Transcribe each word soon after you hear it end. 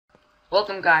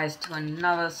Welcome guys to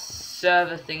another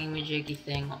server thingamajiggy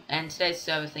thing, and today's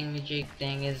server thingamajig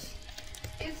thing is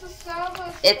It's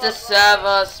a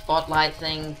server spotlight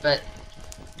thing, but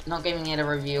not giving it a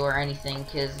review or anything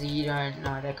because you don't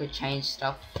know, they could change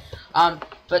stuff.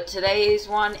 But today's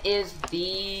one is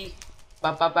the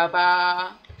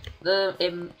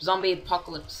zombie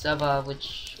apocalypse server,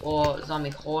 or zombie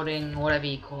hoarding, whatever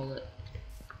you call it.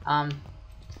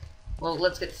 Well,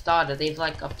 let's get started. They've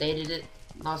like updated it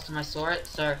last time I saw it,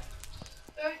 so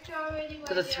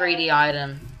to the 3D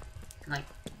item, like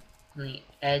on the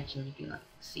edge, and you can like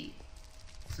see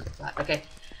something like that. Okay,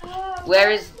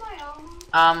 where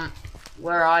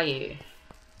are you?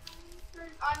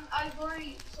 I've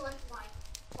already selected my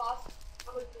class.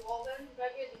 I'm a dwarven.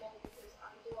 Maybe a dwarven because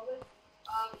I'm a dwarven.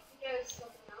 There's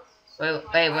something else. So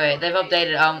Wait. They've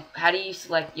updated. How do you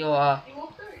select your? You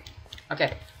walk through.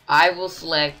 Okay, I will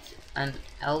select an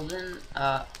Elven.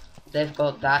 They've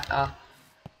got that.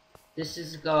 This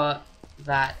has got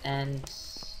that, and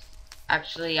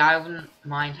actually, I wouldn't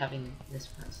mind having this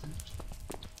person.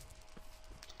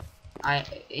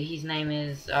 His name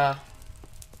is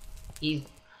he's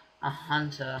a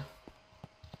hunter.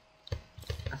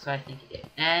 That's what I think he did,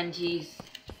 and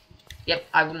yep,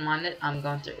 I wouldn't mind it. I'm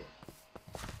going to.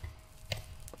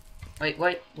 Wait,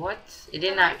 what? It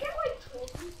didn't. I get like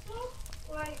tools and stuff.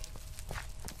 Like.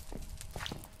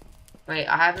 Wait,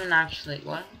 I haven't actually.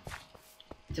 What?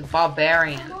 It's a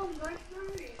barbarian. Come on, go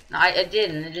through. No, I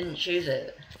didn't. It didn't choose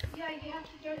it. Yeah, you have to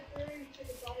go through to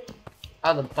the bottom.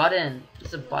 Oh, the button.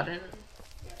 It's a button.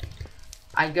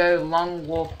 I go long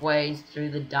walkways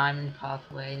through the diamond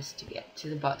pathways to get to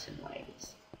the button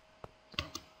ways.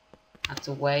 That's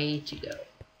a way to go.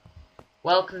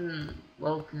 Welcome.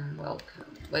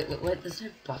 Wait, there's no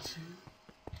button.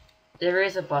 There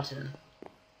is a button.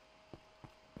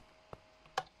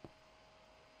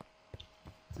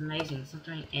 It's amazing, it's not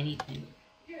doing anything.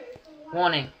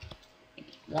 Warning.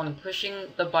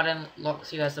 Pushing the button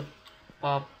locks you as a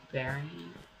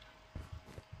barbarian.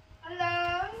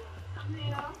 Hello? I'm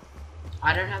here.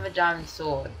 I don't have a diamond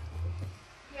sword.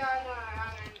 Yeah, I know, I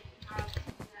don't have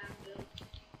diamond.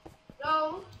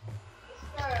 No. Let's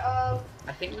go,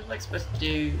 I think we're like supposed to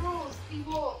do rules, the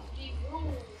rules.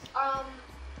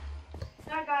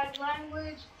 No bad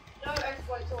language, no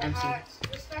exploits or hacks,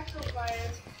 respect all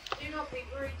players, do not be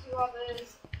rude to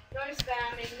others, no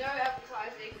spamming, no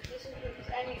advertising, this includes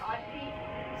any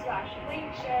IP/link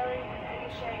sharing in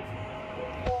any shape or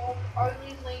form,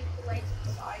 only link related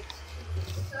sites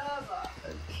to the server.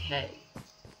 Okay.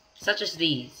 Such as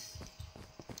these.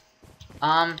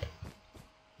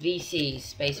 VC,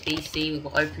 space VC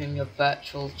will open your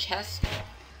virtual chest,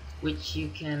 which you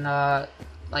can,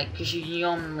 like, because you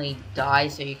normally die,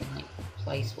 so you can, like,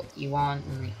 place what you want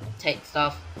and, like, take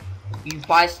stuff. You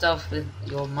buy stuff with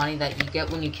your money that you get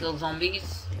when you kill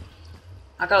zombies.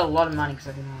 I got a lot of money because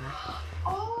I've been on it.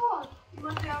 Oh! You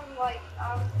must have, like,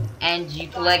 and you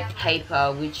collect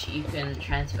paper, which you can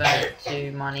transfer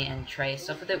to money and trade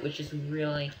stuff with it, which is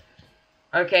really...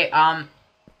 Okay, I'm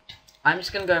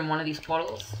just gonna go in one of these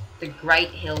portals. The Great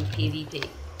Hill PvP.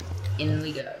 In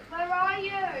we go. Where are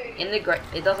you? In the great...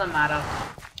 It doesn't matter.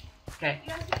 Okay.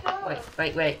 You have to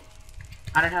go. Wait.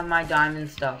 I don't have my diamond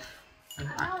stuff. I know,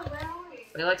 where are we?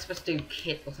 We're like supposed to do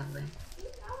kit or something.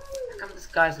 How come this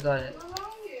guy's got it? Where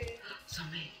are you?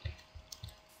 Zombie.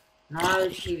 No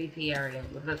PvP area.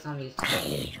 What about zombies?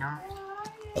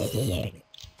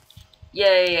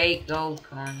 Yay, 8 gold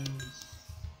coins.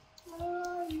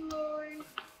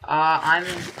 I'm. I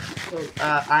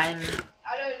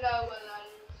don't know what that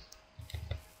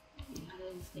is. I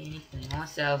didn't see anything. All I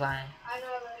said was I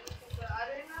know that it is, but I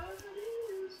don't know what it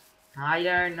is. I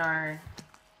don't know.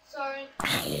 So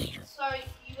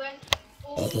you went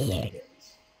full.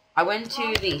 I went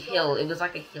to the hill. It was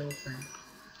like a hill thing.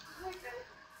 Okay.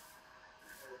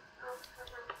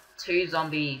 2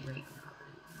 zombie.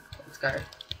 Let's go.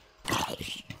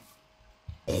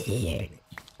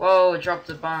 Whoa! It dropped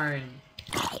a bone.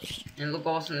 And it looked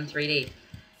awesome in 3D.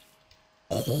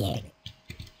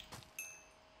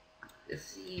 Let's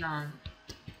see, I'm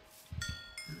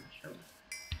not sure.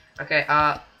 Okay,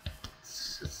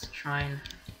 let's try and...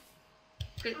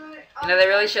 You know, they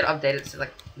really should update it to,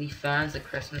 like, the ferns, the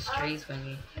Christmas trees, when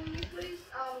you... Can you please,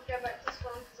 go back to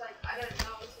spawn, because, like, I don't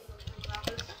know what's in the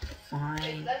hours.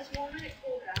 Fine. That's 1 minute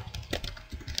cooldown.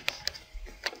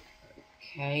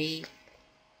 Okay.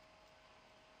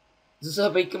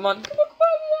 Zombie, come on, I want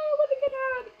to get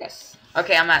out. Yes.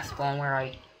 Okay, I'm at spawn, where are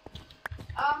you?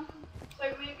 So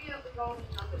maybe at the golden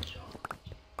nugget shop.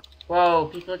 Whoa,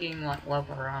 people are getting, like,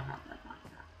 level around. What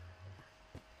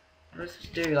am I supposed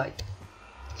to do, like,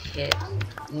 kit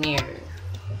new?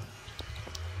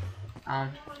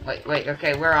 Wait,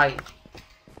 okay, where are you?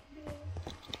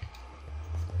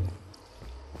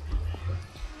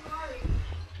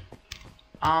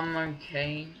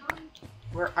 Okay.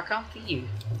 Where? I can't see you.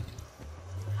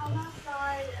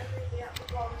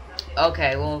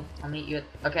 Okay, well, I'll meet you at...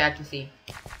 Okay, I can see.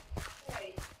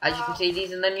 As you can see,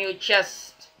 these are the new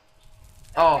chests.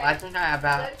 Oh, I think I have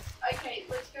that. Okay,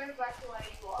 let's go back to where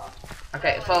you are.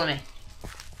 Okay, follow me.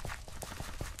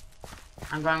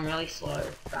 I'm going really slow,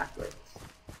 backwards.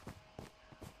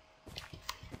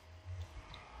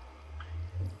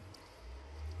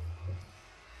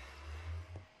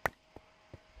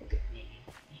 Look at me.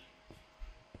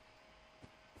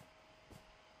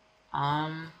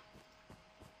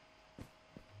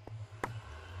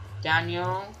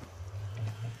 Daniel,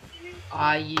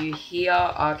 are you here?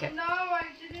 Okay. No, I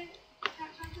didn't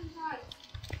catch up in time.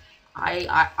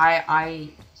 I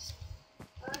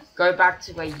go back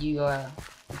to where you the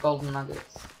golden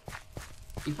nuggets.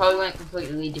 You probably went a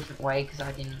completely different way because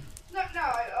I didn't. No,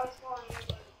 I was following you,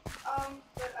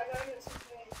 but I gotta get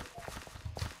something.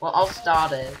 Well, I'll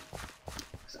start it.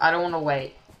 'Cause I don't want to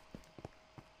wait.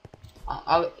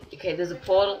 Okay, there's a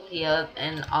portal here,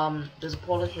 and there's a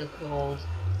portal here called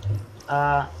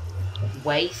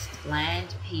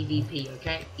Wasteland PvP.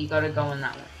 Okay, you gotta go in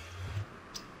that way.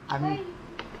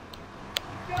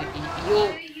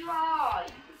 You'll. You are.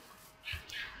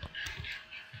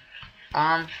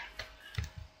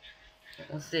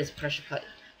 What's this? Pressure plate.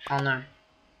 Oh no.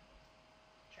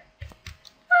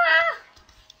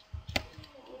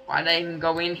 Why'd I even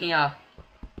go in here?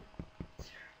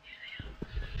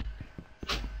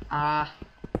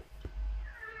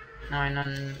 No, I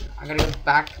gotta go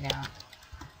back now.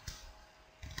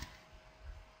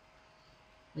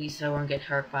 At least I won't get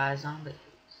hurt by a zombie.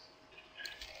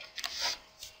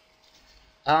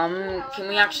 Can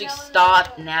we actually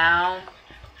start now?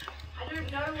 I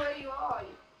don't know where you are.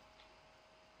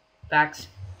 Backs.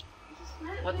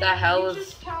 What the hell is... You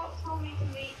just told me to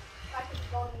meet back at the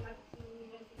golden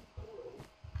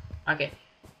Okay.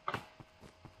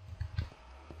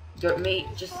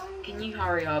 Can you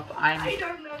hurry up? I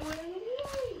don't know where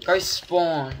it is. Go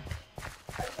spawn.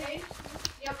 Okay.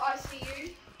 Yep, I see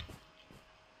you.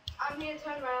 I'm here,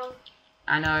 turn around.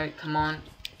 I know, come on.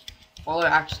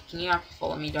 Can you actually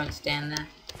follow me? Don't stand there.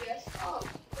 Yes. Oh,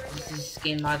 this is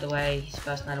Skin, by the way. He's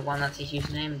first night one, that's his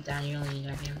username. Daniel, you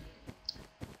know him.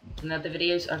 In other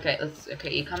videos? Okay,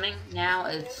 okay, you're coming? Now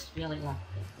it's really long.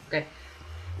 Okay.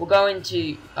 We'll go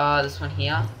into, this one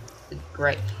here. The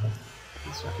Great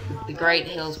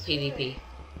Hills PvP.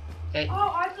 Okay.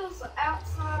 Oh, I thought it was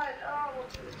outside. Oh.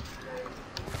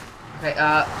 Okay,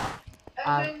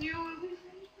 and then you...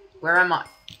 where am I?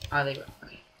 Oh, there you go.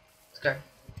 Okay. Let's go.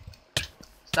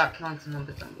 Start killing some of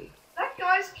the zombies. That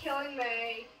guy's killing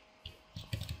me.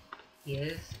 He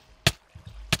is.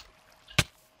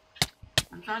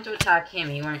 I'm trying to attack him.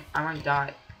 I won't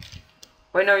die.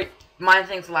 Wait, no. My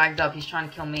thing's lagged up. He's trying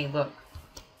to kill me. Look.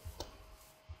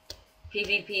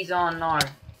 PvP's on. No.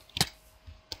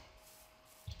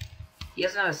 He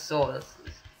doesn't have a sword.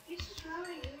 He's just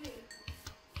running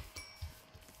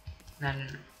in. No.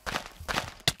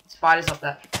 Spiders up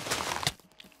there.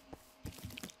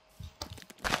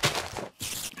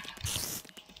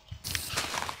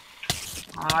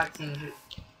 I like seeing you.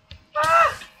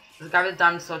 There's a guy with a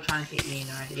diamond sword trying to hit you, you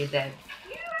know, you're dead.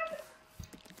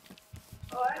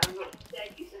 Oh, I'm not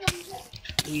dead. You said I'm dead.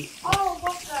 Oh,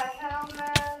 what the hell,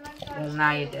 man? Well,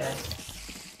 now you're dead.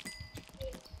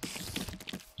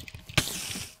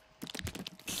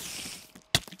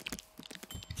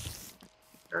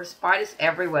 There are spiders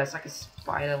everywhere. It's like a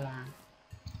spider one.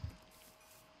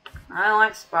 I don't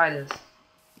like spiders.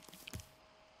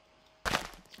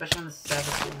 Especially on the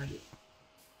surface already.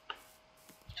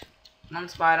 Come on,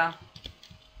 spider.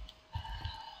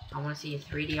 I want to see a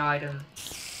 3D item.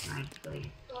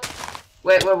 Nicely.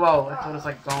 Wait, whoa. I thought it was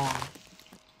like gone.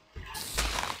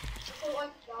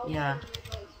 Yeah.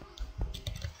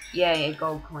 Yeah,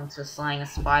 gold coins for slaying a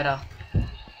spider.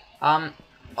 Oh,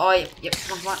 yep,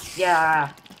 come on.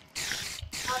 Yeah.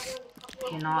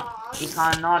 You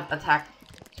cannot attack.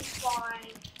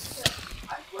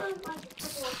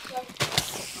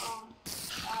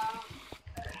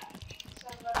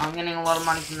 I'm getting a lot of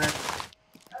money from this.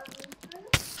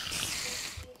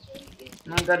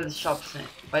 I'm gonna go to the shop soon.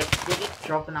 Wait, did it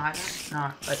drop an item?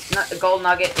 No, wait, no, a gold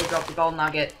nugget. It dropped a gold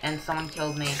nugget, and someone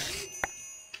killed me.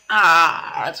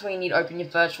 That's why you need to open your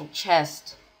virtual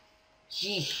chest.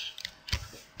 Gee.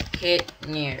 Hit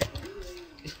near.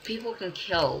 If people can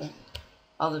kill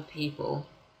other people.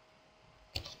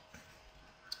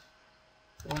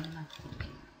 What am I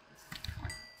thinking?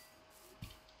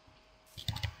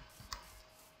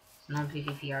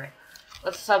 non-PvP area.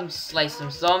 Let's slay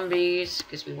some zombies,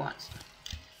 because we want some.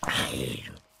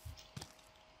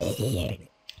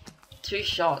 2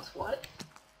 shots, what?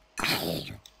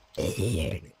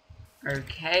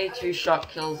 Okay, 2-shot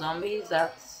kill zombies,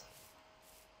 that's...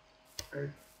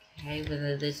 Okay,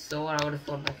 with this sword, I would have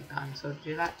thought like a diamond sword to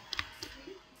do that.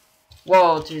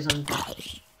 Whoa, 2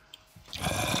 zombies.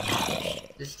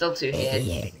 There's still 2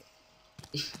 hits.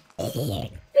 It's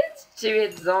 2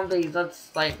 hit zombies,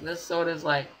 that's like, this sword is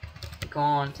like,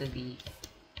 gone to the...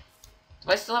 Do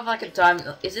I still have like a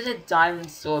diamond? Is it a diamond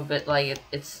sword, but like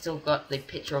it's still got the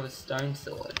picture of a stone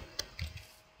sword?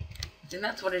 I think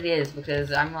that's what it is,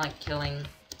 because I'm like killing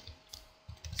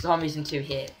zombies in 2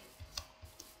 hits.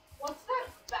 What's that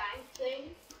bank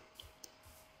thing?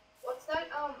 What's that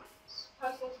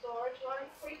personal storage one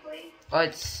quickly? Oh,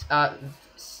 it's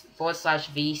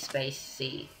 /V space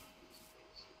C.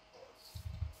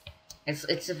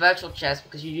 It's a virtual chest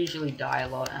because you usually die a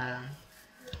lot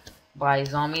by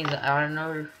zombies. I don't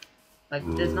know, like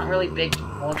there's not really big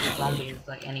hordes of zombies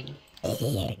like any.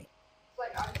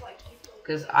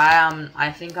 Because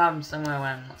I think I'm somewhere where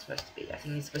I'm not supposed to be. I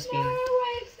think it's supposed to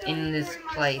be in this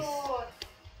place.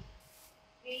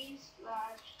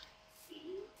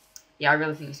 Yeah, I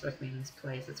really think it's supposed to be in this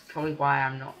place. That's probably why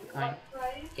I'm not going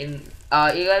in.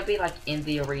 You gotta be like in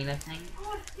the arena thing.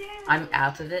 I'm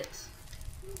out of it.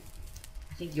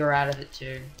 I think you're out of it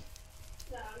too.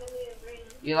 No, I'm in the arena.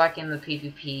 You're like in the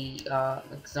PvP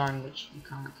like zone, which you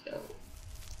can't kill.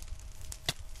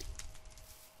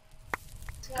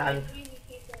 I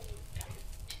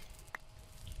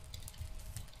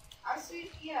see,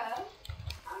 yeah.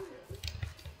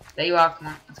 There you are, come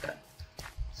on, let's go.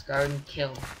 Let's go and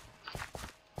kill.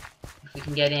 If we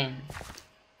can get in.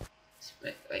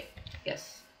 Wait,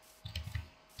 yes.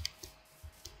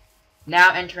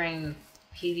 Now entering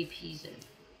PvP zone.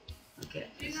 Okay.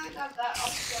 Do you know that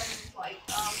option is like,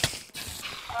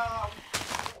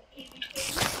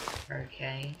 PvP?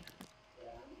 Okay.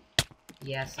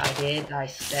 Yes, I did. I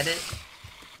said it.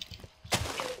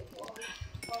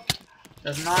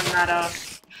 Does not matter.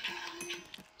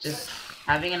 Just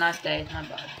having a nice day with my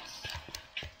buds.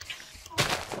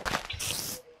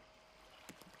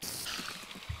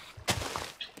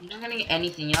 You're not gonna get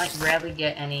anything. You like rarely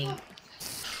get any.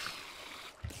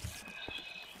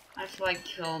 I feel like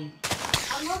killed.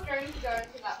 I'm not going to go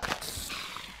into that.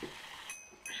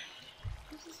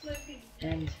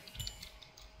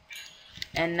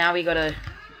 And now we gotta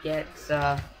get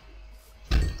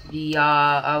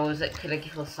was it could I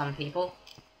kill some people?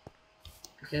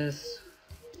 Because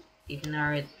even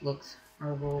though it looks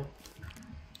horrible,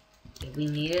 we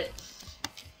need it.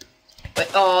 Wait,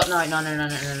 oh no.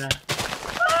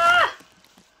 Ah!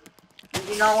 We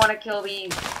do not want to kill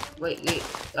these. Wait, we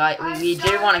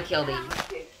do want to kill these.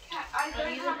 I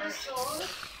don't have a sword.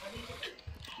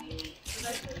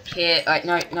 Here,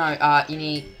 no, you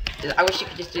need. I wish you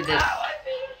could just do this.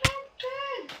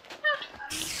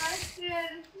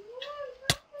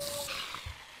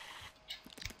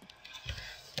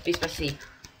 B by C.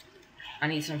 I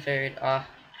need some food.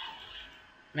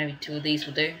 Maybe 2 of these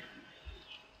will do.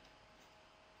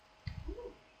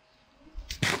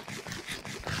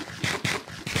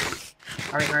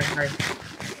 Hurry. Oh,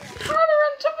 they're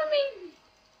on top of me!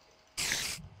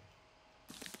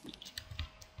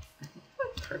 I think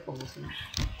it's purple, isn't it?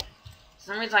 For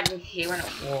some reason I can hear when it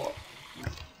walks.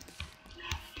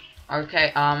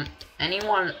 Okay,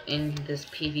 anyone in this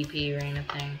PvP arena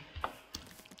thing?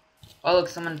 Oh look,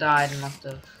 someone died and must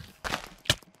have.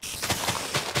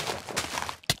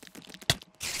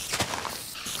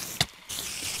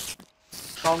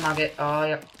 Troll nugget, oh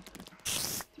yep.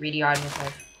 3D item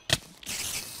effect.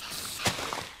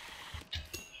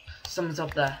 Someone's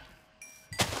up there.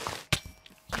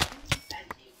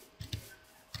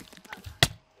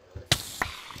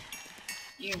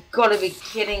 You gotta be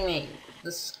kidding me.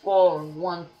 The score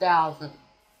 1000.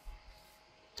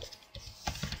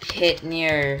 Hit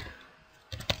near.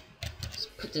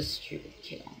 Just put this stupid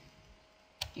kid on.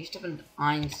 I used to have an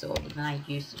iron sword, but then I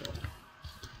used it.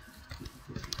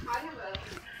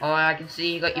 Oh, I can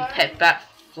see you got your pet bat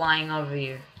flying over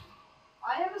you.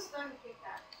 I have a stone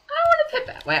pickaxe. I want a pet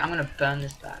bat. Wait, I'm gonna burn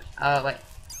this bat. Wait.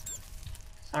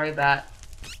 Sorry, bat.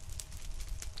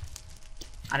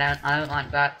 I don't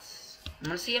like bats. I'm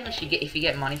gonna see how much you get if you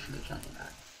get money from killing a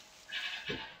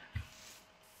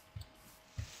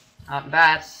bat.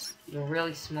 Bats, you're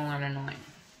really small and annoying.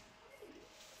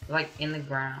 You're like in the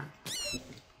ground.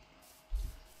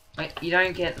 Wait, you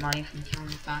don't get money from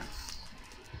killing bats.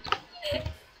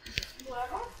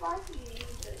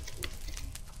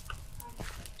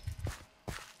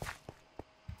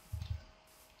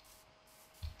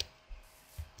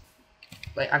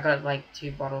 Wait, I got like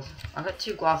 2 bottles. I got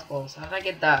 2 glass bottles. How did I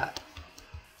get that?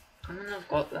 I couldn't have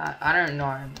got that. I don't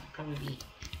know. Probably.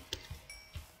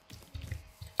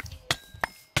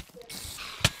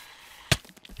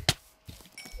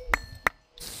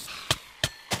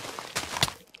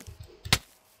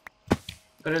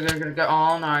 Gotta go.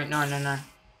 Oh no, no, no, no.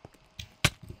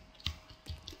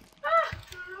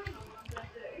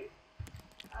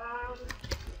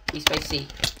 Space C.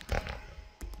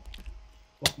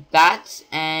 Bats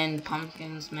and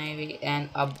pumpkins maybe, and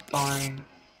a bone.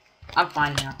 I'm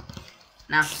fine now.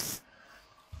 Now.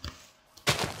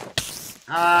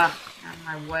 Out of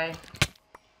my way.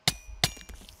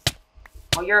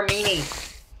 Oh, you're a meanie.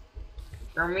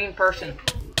 You're a mean person.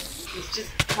 He's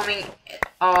just coming.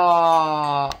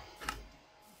 Oh.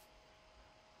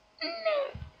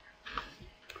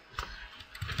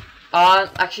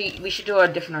 Actually, we should do a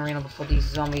different arena before these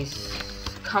zombies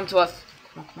come to us.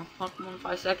 Come on,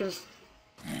 5 seconds.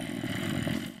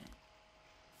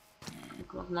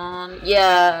 Come on,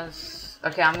 yes.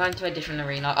 Okay, I'm going to a different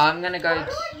arena. I'm gonna go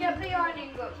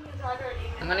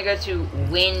to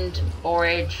Wind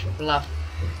Orange Bluff.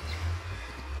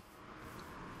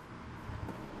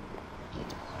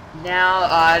 Now,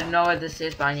 I don't know what this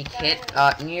is, but I need kit,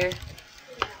 new.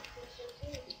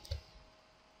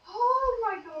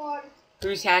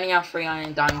 Who's handing out free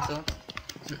iron diamond sword?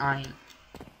 It's an iron.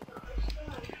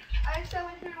 I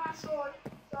accidentally threw my sword.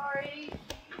 Sorry. You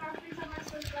have to take my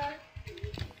sword back.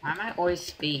 Why am I always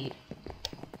speed?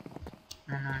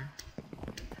 I don't know.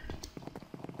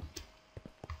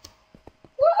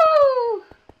 Woohoo!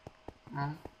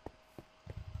 Oh.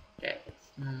 Okay.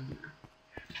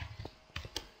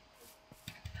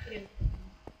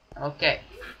 Okay.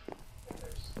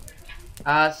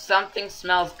 Something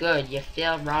smells good. You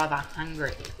feel rather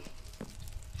hungry.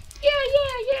 Yeah.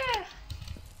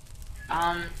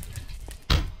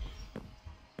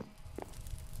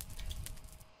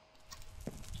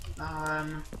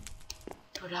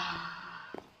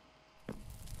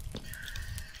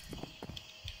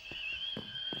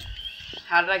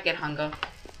 How did I get hunger?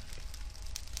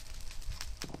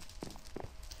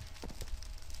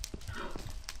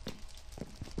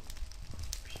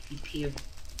 PvP.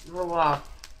 Roll.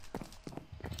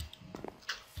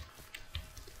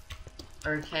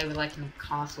 Okay, we're like in a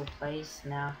castle place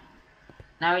now.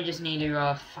 Now we just need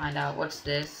to find out what's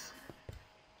this.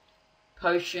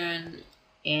 Potion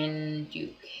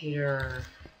indicator.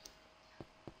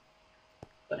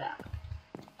 Whatever.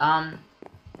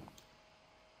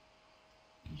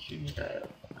 Shouldn't go.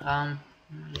 How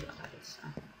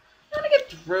to get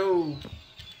through?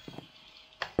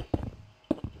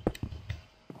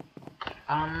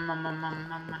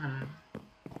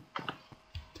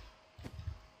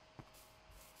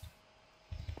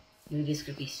 Maybe this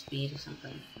could be speed or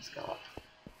something. Let's go up.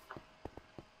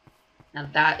 Now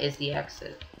that is the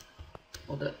exit.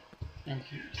 Or the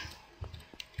entrance.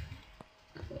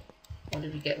 What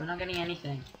did we get? We're not getting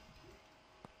anything.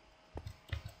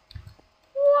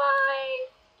 Why?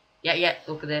 Yeah,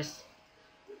 look at this.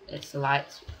 It's the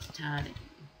lights. It's turning.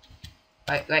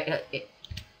 Wait,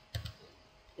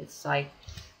 it's like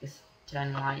this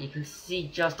turning light. You can see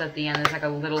just at the end, there's like a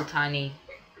little tiny.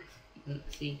 You can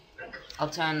see. I'll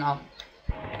turn up.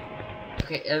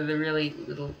 Okay, the really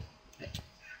little.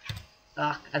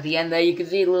 At the end there, you can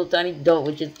see a little tiny dot,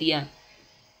 which is the end.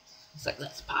 It's like,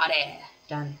 let's party.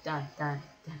 Dun.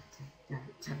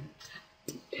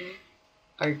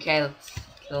 Okay, let's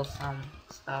kill some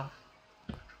stuff.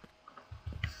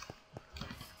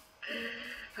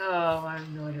 Oh, I have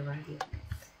no idea what I did.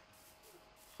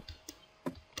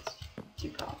 Do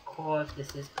parkour, if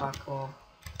this is parkour.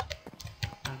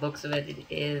 The looks of it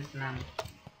is, and then...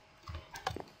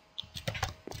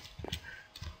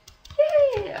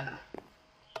 Yeah!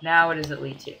 Now what does it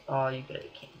lead to? Oh, you got a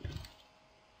canyon.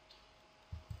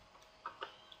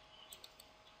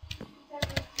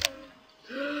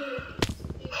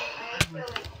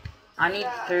 I need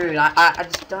food. I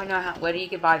just don't know how. Where do you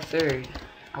can buy food?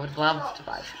 I would love to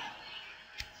buy food.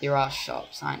 There are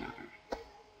shops, I know.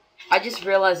 I just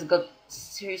realized I got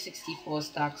 264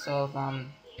 stacks of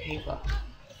paper.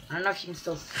 I don't know if you can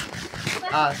still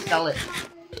sell it.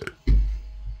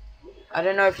 I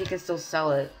don't know if you can still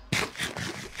sell it.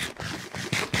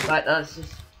 But let's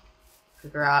just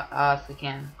figure out if we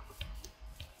can.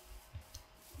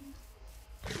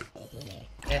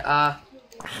 Okay,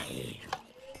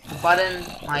 button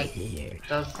like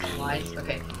does lights.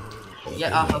 Okay.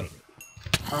 Yeah,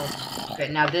 oh, okay,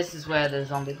 now this is where the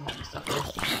zombie stuff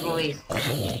is. Please.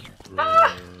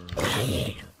 Ah!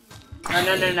 No,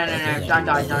 don't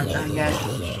die, don't, yes.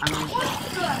 I'm gonna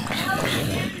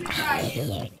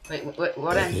Wait,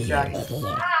 what end dragon?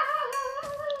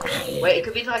 Wait, it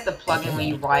could be like the plugin where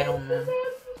you ride on them.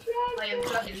 I am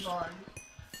dragon on.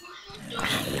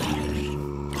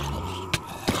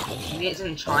 Maybe it's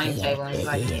in trying table and it's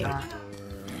like you can't.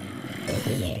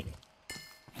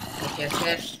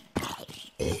 Yes.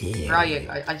 Where are you?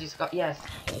 I just got yes.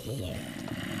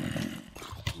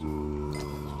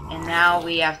 And now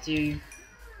we have to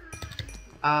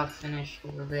finish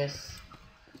all of this.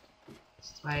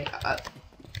 Wait,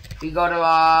 we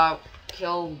gotta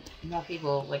kill more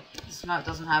people. Like this map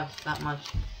doesn't have that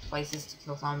much places to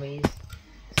kill zombies.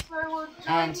 So we'll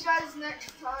join you guys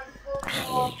next time for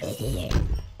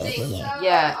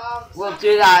yeah, we'll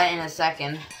do that in a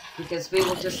second because we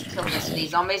will just kill these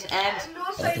zombies and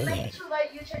also make sure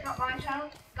that you check out my channel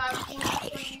that on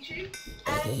YouTube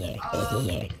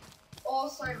and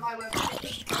also my website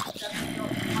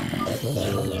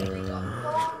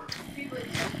people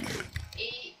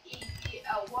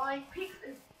EELY Pix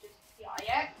is just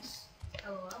PIX.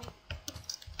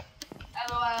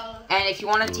 LOL. And if you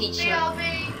want to teach him,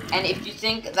 and if you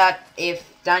think that if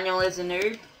Daniel is a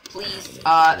noob, please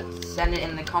send it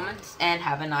in the comments and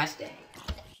have a nice day.